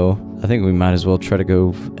 So I think we might as well try to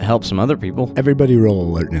go help some other people. Everybody roll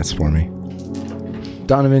alertness for me.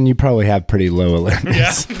 Donovan, you probably have pretty low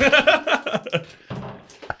alertness.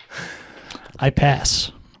 I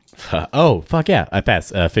pass. Oh, fuck yeah. I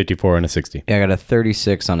passed 54 and a 60. Yeah, I got a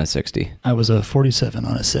 36 on a 60. I was a 47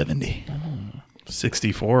 on a 70.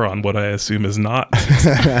 64 on what I assume is not.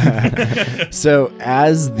 So,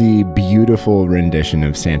 as the beautiful rendition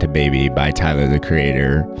of Santa Baby by Tyler, the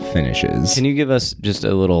Creator, finishes. Can you give us just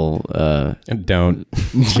a little? Don't.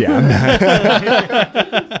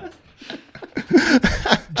 Yeah.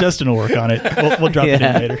 Justin will work on it. We'll drop it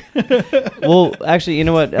in later. Well, actually, you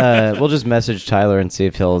know what? We'll just message Tyler and see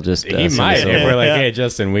if he'll just. He send might. us If over. we're like, Yeah. hey,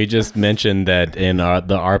 Justin, we just mentioned that in our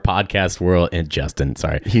podcast world, and Justin,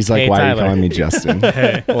 sorry. He's like, hey, why Tyler. are you calling me Justin?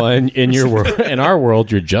 Well, in your world, in our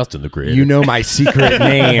world, you're Justin the Creator. You know my secret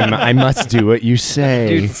name. I must do what you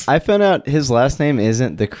say. Dude, I found out his last name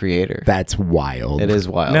isn't the Creator. That's wild. It is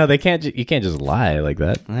wild. No, they can't. You can't just lie like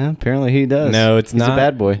that. Yeah, apparently he does. No, it's He's not a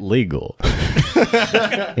bad boy. legal.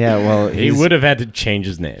 Yeah, well, He would have had to change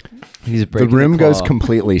his name. He's The breaking room goes claw.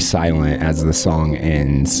 completely silent as the song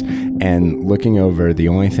ends, and looking over, the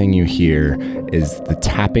only thing you hear is the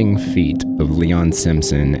tapping feet of Leon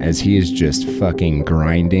Simpson as he is just fucking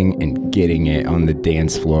grinding and getting it on the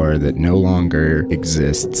dance floor that no longer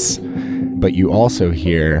exists. But you also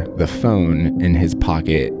hear the phone in his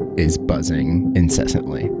pocket is buzzing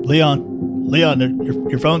incessantly. Leon,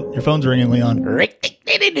 your phone's ringing, Leon.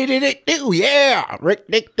 Yeah.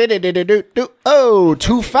 Oh,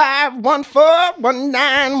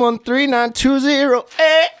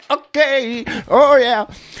 251419139208. Okay. Oh yeah.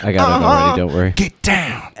 I got it already, don't worry. Get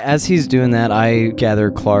down. As he's doing that, I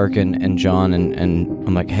gather Clark and John, and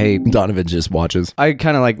I'm like, hey. Donovan just watches. I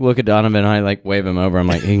kind of like look at Donovan, and I like wave him over. I'm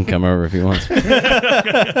like, he can come over if he wants.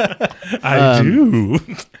 I do.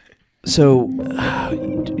 So,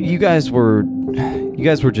 you guys were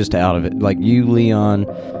just out of it. Like you, Leon,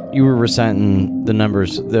 you were reciting the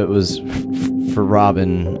numbers that was for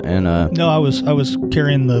Robin, and No, I was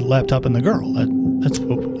carrying the laptop and the girl. That's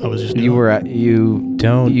what I was just doing. you were at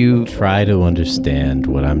Don't try to understand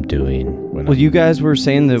what I'm doing. Well, you guys were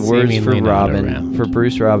saying the words for Seemingly not Robin, around. for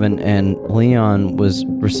Bruce Robin, and Leon was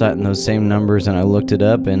reciting those same numbers, and I looked it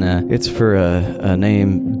up, and it's for a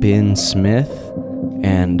name, Ben Smith,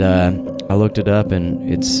 and I looked it up, and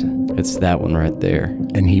it's that one right there.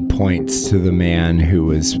 And he points to the man who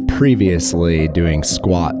was previously doing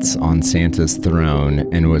squats on Santa's throne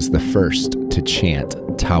and was the first to chant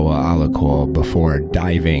Tawa Alakol before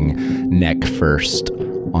diving neck first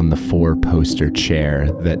on the 4-poster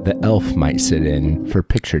chair that the elf might sit in for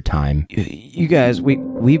picture time. You guys,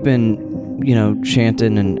 we've been,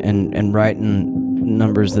 chanting and writing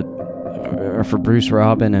numbers that are for Bruce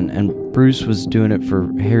Robin, and Bruce was doing it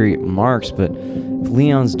for Harriet Marks, but if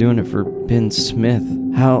Leon's doing it for Ben Smith,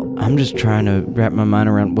 I'm just trying to wrap my mind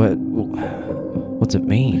around what's What's it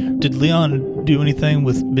mean? Did Leon do anything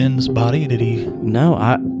with Ben's body? Did he? No,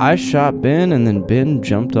 I shot Ben, and then Ben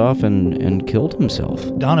jumped off and killed himself.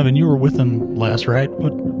 Donovan, you were with him last, right?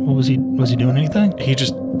 What was he? Was he doing anything? He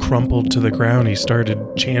just crumpled to the ground. He started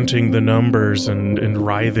chanting the numbers and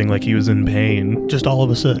writhing like he was in pain. Just all of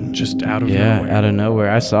a sudden. Just out of Yeah, nowhere. out of nowhere.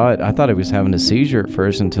 I saw it. I thought he was having a seizure at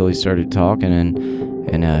first until he started talking, and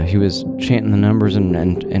he was chanting the numbers and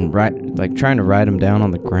like trying to write them down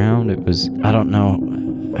on the ground. It was, I don't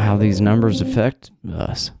know how these numbers affect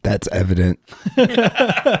us. That's evident.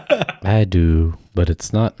 I do, but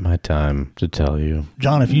it's not my time to tell you.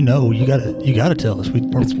 John, if you know, you gotta tell us.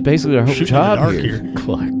 We're It's basically our whole shooting in the job dark here.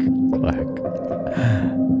 Clark.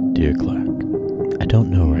 Dear Clark, I don't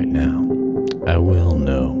know right now. I will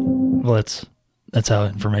know. Well, that's how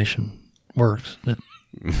information works.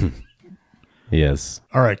 Yes.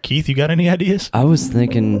 All right, Keith, you got any ideas? I was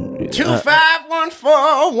thinking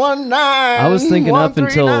 251419. I was thinking up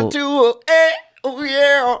until- 139208. Oh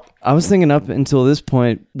yeah. I was thinking up until this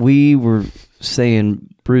point, we were saying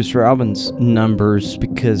Bruce Robbins numbers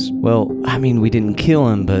because, well, I mean, we didn't kill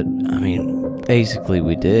him, but I mean, basically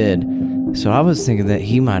we did. So I was thinking that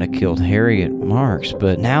he might have killed Harriet Marks,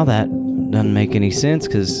 but now that doesn't make any sense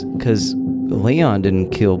because Leon didn't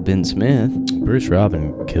kill Ben Smith. Bruce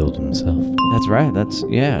Robin killed himself. That's right.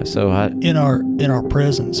 Yeah. So In our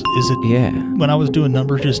presence, is it? yeah. When I was doing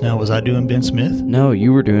numbers just now, was I doing Ben Smith? No,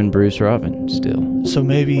 you were doing Bruce Robin still. So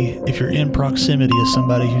maybe if you're in proximity of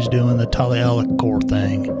somebody who's doing the Talialicor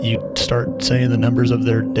thing, you start saying the numbers of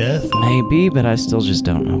their death. Maybe, but I still just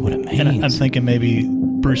don't know what it means. And I'm thinking maybe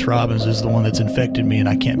Bruce Robbins is the one that's infected me, and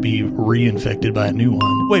I can't be reinfected by a new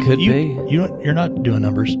one. Wait, Could you, be. You're not doing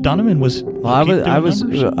numbers. Donovan was. Well, I was.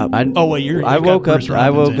 Oh wait, you're. I woke up. Bruce I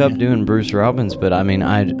Robbins woke in up you. doing Bruce Robbins, but I mean,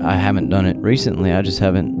 I haven't done it recently. I just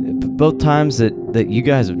haven't. Both times that you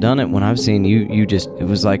guys have done it, when I've seen you, it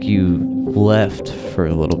was like you left for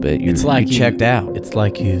a little bit. You checked out. It's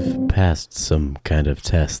like you've passed some kind of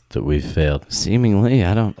test that we've failed Seemingly,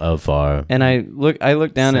 I don't. of our. And I look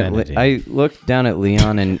down Sanity. at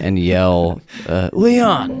Leon and yell,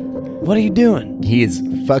 Leon, what are you doing? He is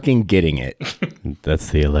fucking getting it. That's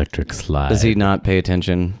the electric slide. Does he not pay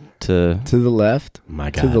attention to? To the left. My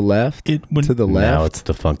God. To the left. It- when- to the Now left. it's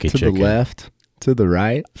the funky to chicken. the left. To the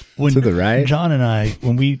right. When to the right. John and I,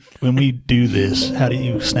 when we do this, how do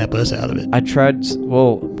you snap us out of it? I tried.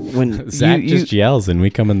 Well, when Zach you just yells and we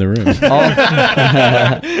come in the room.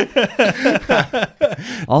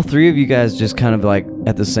 all three of you guys just kind of like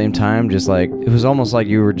at the same time, just like it was almost like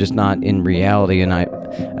you were just not in reality. And I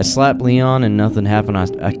slapped Leon and nothing happened.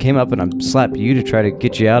 I came up and I slapped you to try to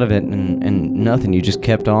get you out of it, and nothing. You just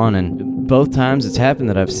kept on. And both times it's happened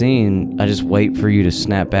that I've seen, I just wait for you to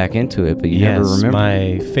snap back into it, but you never remember.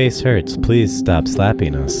 My face hurts. Please stop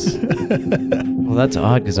slapping us. Well, that's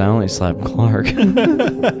odd because I only slapped Clark.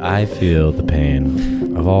 I feel the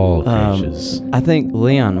pain of all creatures. I think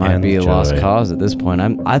Leon might And be a lost joy. cause at this point.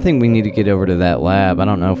 I think we need to get over to that lab. I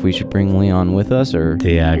don't know if we should bring Leon with us or.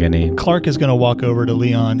 The agony. Clark is going to walk over to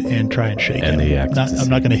Leon and try and shake And him. the ecstasy. I'm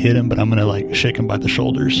not going to hit him, but I'm going to like shake him by the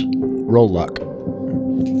shoulders. Roll luck.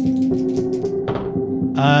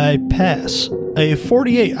 I pass. A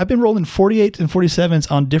 48. I've been rolling 48s and 47s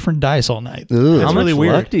on different dice all night. Ooh. That's How much really luck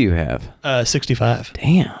weird. do you have? 65.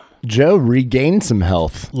 Damn. Joe regained some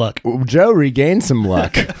health. Luck. Joe regained some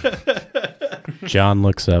luck John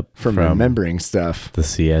looks up from from remembering stuff. the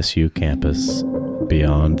CSU campus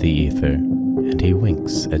beyond the ether, and he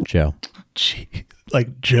winks at Joe. Gee.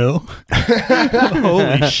 Like Joe?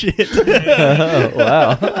 Holy shit.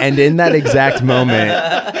 Wow. And in that exact moment,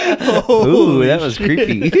 Ooh, that was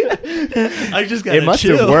creepy. I just got it must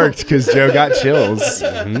have worked because Joe got chills.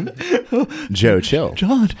 Joe, chill.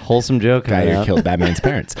 John. Wholesome joke. Guy who killed Batman's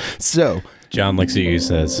parents. So, John looks at you and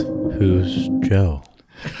says, "Who's Joe?"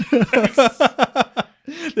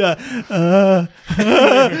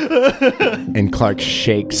 and Clark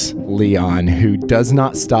shakes Leon, who does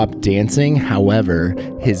not stop dancing. However,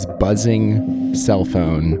 his buzzing cell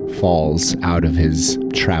phone falls out of his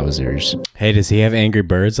trousers. Hey, does he have Angry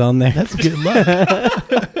Birds on there? That's good luck.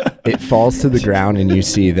 It falls to the ground, and you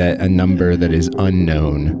see that a number that is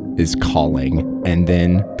unknown is calling. And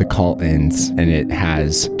then the call ends, and it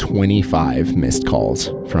has 25 missed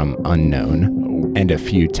calls from unknown and a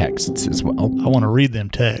few texts as well. I want to read them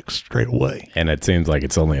texts straight away. And it seems like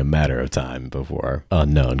it's only a matter of time before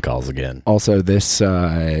unknown calls again. Also, this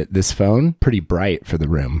phone, pretty bright for the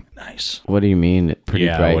room. Nice. What do you mean? Pretty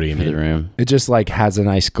Yeah, bright what do you for the mean? room. It just like has a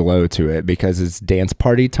nice glow to it because it's dance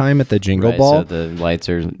party time at the Jingle Right, Ball. so the lights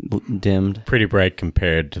are dimmed. Pretty bright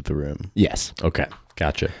compared to the room. Yes. Okay,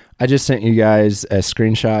 gotcha. I just sent you guys a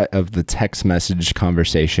screenshot of the text message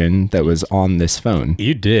conversation that was on this phone.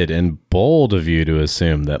 You did, and bold of you to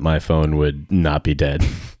assume that my phone would not be dead.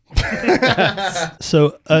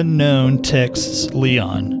 So unknown texts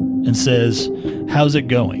Leon and says, "How's it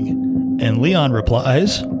going?" And Leon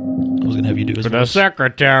replies, I was going to have you do his The voice.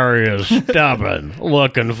 secretary is stubborn,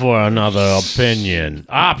 looking for another opinion.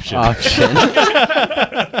 Option.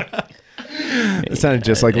 It sounded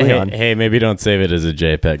just like Hey, Leon. hey, maybe don't save it as a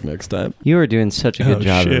JPEG next time. You are doing such a good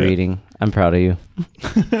job shit. of reading. I'm proud of you.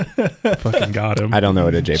 Fucking got him. I don't know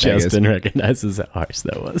what a JPEG is. Justin recognizes how harsh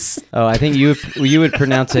that was. Oh, I think you would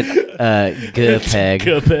pronounce it GPEG.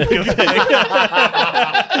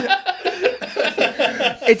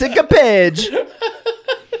 It's a garbage.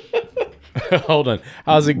 Hold on.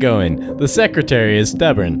 How's it going? The secretary is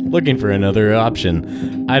stubborn, looking for another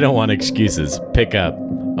option. I don't want excuses. Pick up.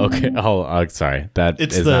 Okay. Oh, sorry. That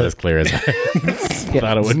It's is the- not as clear as I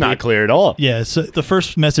thought it It's would not be. clear at all. Yeah, so the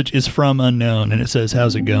first message is from unknown, and it says,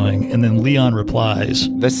 "How's it going?" And then Leon replies,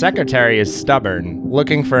 The secretary is stubborn,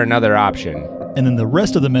 looking for another option. and then the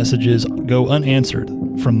rest of the messages go unanswered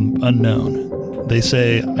from unknown. They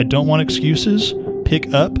say, "I don't want excuses.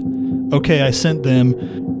 Pick up. Okay, I sent them.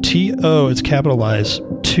 TO, it's capitalized.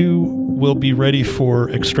 2 will be ready for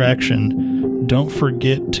extraction. Don't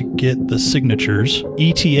forget to get the signatures.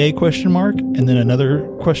 ETA question mark, and then another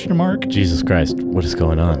question mark. Jesus Christ. What is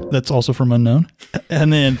going on? That's also from unknown.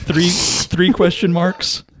 And then three question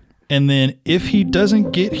marks. And then if he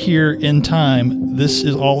doesn't get here in time, this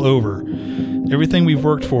is all over. Everything we've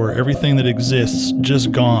worked for, everything that exists,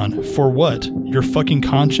 just gone. For what? Your fucking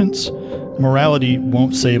conscience? Morality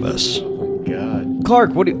won't save us."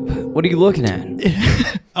 Clark, what are you looking at?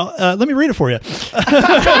 Let me read it for you.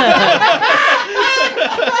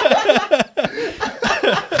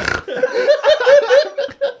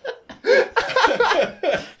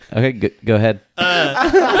 Okay, go ahead.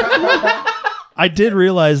 I did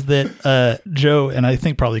realize that Joe, and I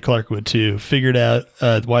think probably Clark would too, figured out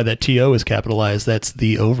why that TO is capitalized. That's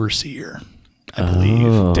the overseer, I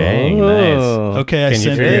believe. Dang, nice. Okay, I Can you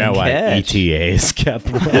sent figure it. out why catch. ETA is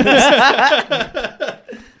capitalized?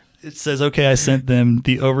 It says, "Okay, I sent them.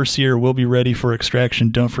 The overseer will be ready for extraction.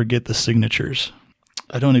 Don't forget the signatures."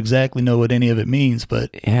 I don't exactly know what any of it means, but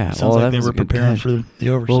Yeah, it sounds well, like that they was were a good preparing catch. for the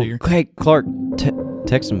Well, overseer. hey, Clark,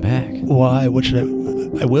 text him back. Why? What should I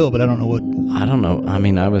will, but I don't know what. I don't know. I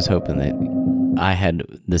mean, I was hoping that I had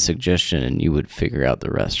the suggestion and you would figure out the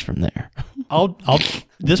rest from there. I'll.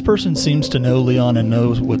 This person seems to know Leon and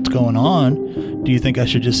knows what's going on. Do you think I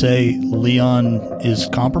should just say Leon is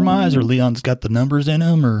compromised, or Leon's got the numbers in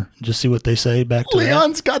him, or just see what they say back to that?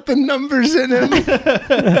 Leon's got the numbers in him.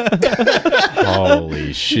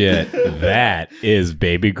 Holy shit. That is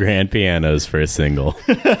Baby Grand Piano's first single.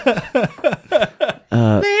 Leon's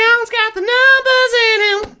got the numbers in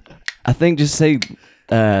him. I think just say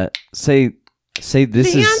this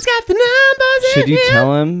is. got the numbers Should you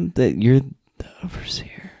tell him that you're the overseer?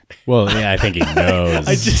 Well, yeah, I think he knows.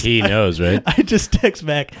 He knows, right? I just text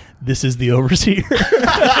back, "This is the overseer."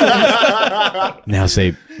 Now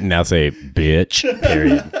say bitch,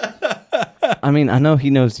 period. I mean, I know he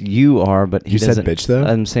knows you are, but he You said doesn't. bitch, though?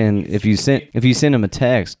 I'm saying if you send him a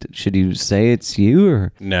text, should you say it's you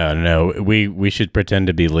or? No. We should pretend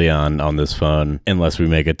to be Leon on this phone unless we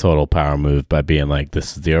make a total power move by being like,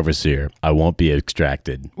 this is the overseer. I won't be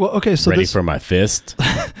extracted. Well, okay, so Ready this, for my fist?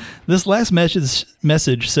 this last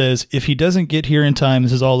message says, "If he doesn't get here in time,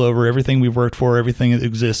 this is all over. Everything we've worked for, everything that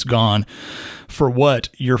exists, gone. For what?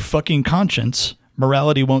 Your fucking conscience.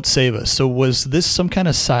 Morality won't save us." So was this some kind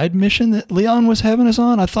of side mission that Leon was having us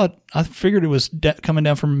on? I figured it was coming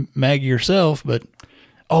down from Maggie herself, but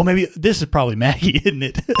oh, maybe this is probably Maggie, isn't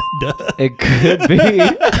it? Duh. It could be.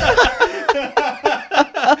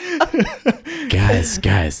 Guys,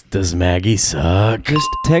 does Maggie suck? Just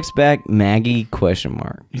text back Maggie ?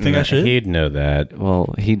 You think I should? He'd know that.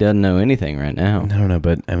 Well, he doesn't know anything right now. No,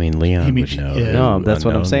 but I mean, Leon means- would know. yeah. No, who that's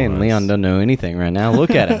what I'm Unknown saying. was. Leon doesn't know anything right now.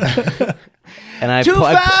 Look at him. And I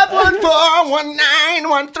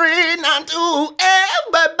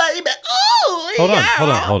 25141913928, baby. Ooh, Hold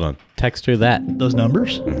on. Text her that. Those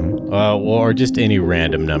numbers? Or just any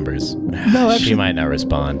random numbers. No, She actually, might not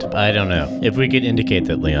respond. I don't know. If we could indicate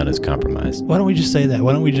that Leon is compromised. why don't we just say that?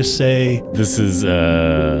 Why don't we just say This is,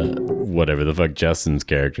 whatever the fuck Justin's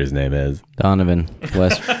character's name is. Donovan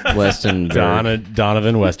Weston. Donovan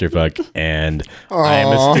Westerfuck. And I am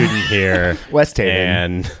a student here. West Haven.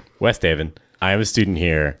 And West Haven. I am a student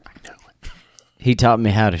here. He taught me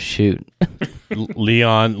how to shoot.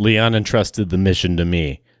 Leon entrusted the mission to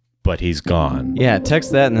me. but he's gone. Yeah,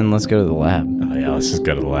 text that and then let's go to the lab. Oh, yeah, let's just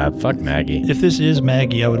go to the lab. Fuck Maggie. If this is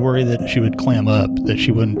Maggie, I would worry that she would clam up, that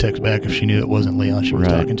she wouldn't text back if she knew it wasn't Leon she was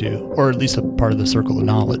Right. talking to, or at least a part of the circle of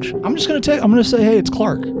knowledge. I'm just gonna I'm gonna say, hey, it's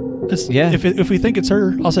Clark. Yeah. If we think it's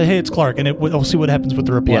her, I'll say, hey, it's Clark, and I'll see what happens with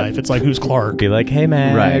the reply. Yeah. If it's like, who's Clark? Be like, hey,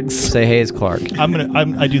 Max. Right. Say, hey, it's Clark.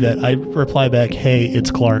 I do that. I reply back, hey,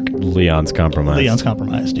 it's Clark. Leon's compromised. Leon's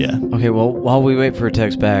compromised. Yeah. Okay, well, while we wait for a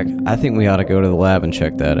text back, I think we ought to go to the lab and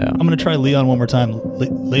check that out. I'm gonna try Leon one more time.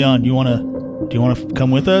 Leon, do you wanna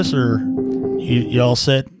come with us, or you all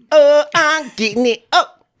set? Oh, I'm getting it.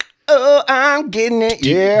 Oh, I'm getting it.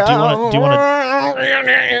 Yeah. Do you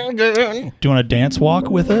want to dance walk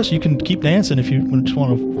with us? You can keep dancing if you just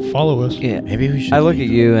want to follow us. Yeah. Maybe we should. I look at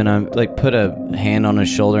you and I'm like, put a hand on his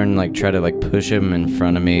shoulder and like try to like push him in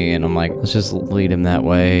front of me, and I'm like, let's just lead him that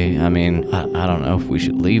way. I mean, I don't know if we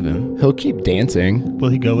should leave him. He'll keep dancing. Will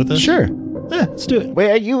he go with us? Sure. Yeah, let's do it.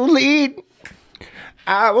 Where you lead,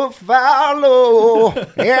 I will follow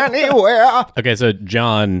anywhere. Okay, so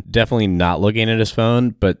John definitely not looking at his phone,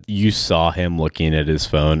 but you saw him looking at his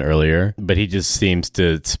phone earlier. But he just seems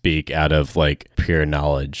to speak out of like pure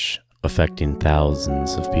knowledge. Affecting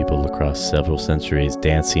thousands of people across several centuries,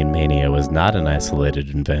 dancing mania was not an isolated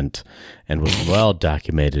event and was well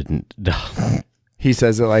documented. He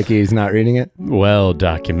says it like he's not reading it. Well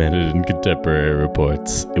documented in contemporary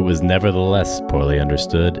reports. It was nevertheless poorly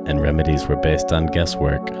understood, and remedies were based on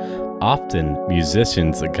guesswork. Often,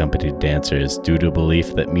 musicians accompanied dancers due to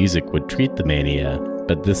belief that music would treat the mania,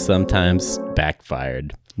 but this sometimes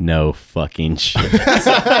backfired. No fucking shit.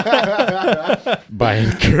 By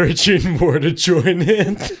encouraging more to join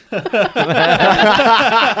in.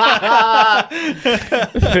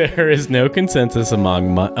 There is no consensus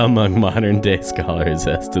among modern day scholars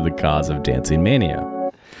as to the cause of dancing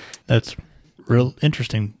mania. That's real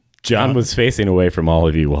interesting. John was facing away from all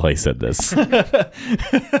of you while he said this. What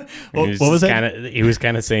was that? He was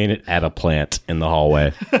kind of saying it at a plant in the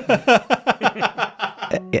hallway.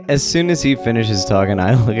 As soon as he finishes talking,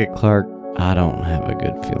 I look at Clark. I don't have a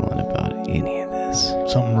good feeling about any of this.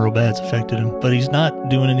 Something real bad's affected him, but he's not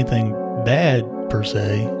doing anything bad per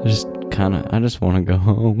se. I just want to go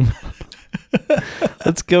home.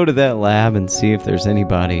 Let's go to that lab and see if there's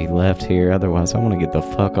anybody left here. Otherwise, I want to get the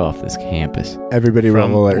fuck off this campus. Everybody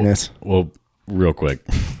roll alertness. Well, real quick.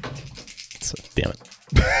 Damn it.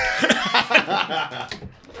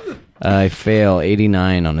 I fail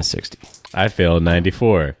 89 on a 60. I failed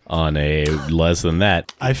 94 on a less than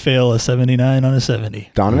that. I fail a 79 on a 70.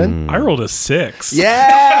 Donovan? I rolled a 6.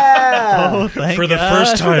 Yeah! Oh, thank For the God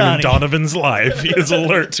first for time in Donnie. Donovan's life, he is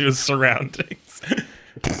alert to his surroundings.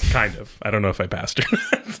 Kind of. I don't know if I passed or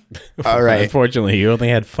not. All right. Unfortunately, you only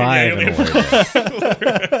had 5 in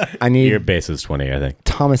the I need Your base is 20, I think.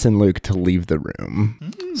 Thomas and Luke to leave the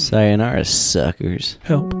room. Sayonara, suckers.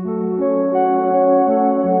 Help.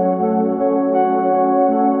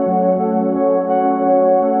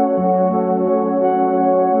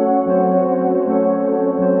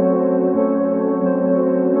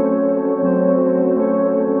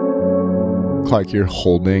 Clark, you're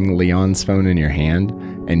holding Leon's phone in your hand,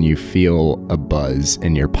 and you feel a buzz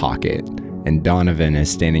in your pocket. And Donovan is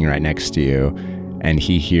standing right next to you, and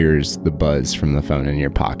he hears the buzz from the phone in your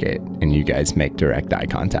pocket, and you guys make direct eye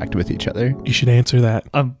contact with each other. You should answer that.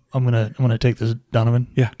 I'm gonna take this, Donovan.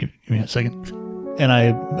 Yeah. Give me a second. And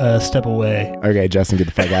I step away. Okay, Justin, get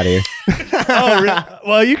the fuck out of here. Oh, really?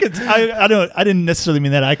 Well, you could. I didn't necessarily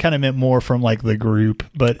mean that. I kind of meant more from like the group,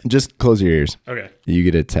 but Just close your ears. Okay. You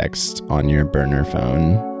get a text on your burner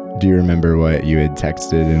phone. Do you remember what you had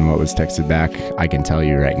texted and what was texted back? I can tell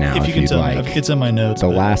you right now if if you can you'd tell like. me, it's in my notes. The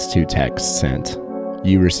but- last 2 texts sent,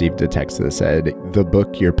 you received a text that said, "The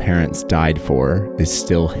book your parents died for is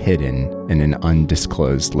still hidden in an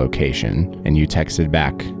undisclosed location." And you texted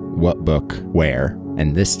back, "What book? Where?"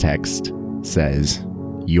 And this text says,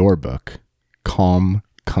 "Your book, Calm,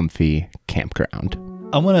 Comfy Campground."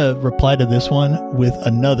 I'm gonna reply to this one with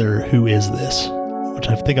another "Who is this?" which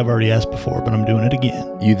I think I've already asked before, but I'm doing it again.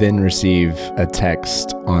 You then receive a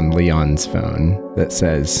text on Leon's phone that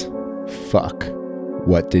says, "Fuck,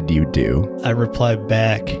 what did you do?" I reply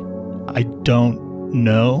back, "I don't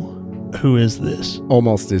know. Who is this?"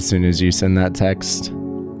 Almost as soon as you send that text,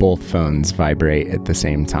 both phones vibrate at the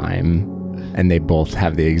same time, and they both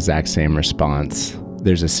have the exact same response.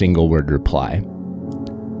 There's a single word reply.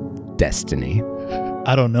 Destiny.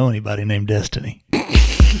 I don't know anybody named Destiny.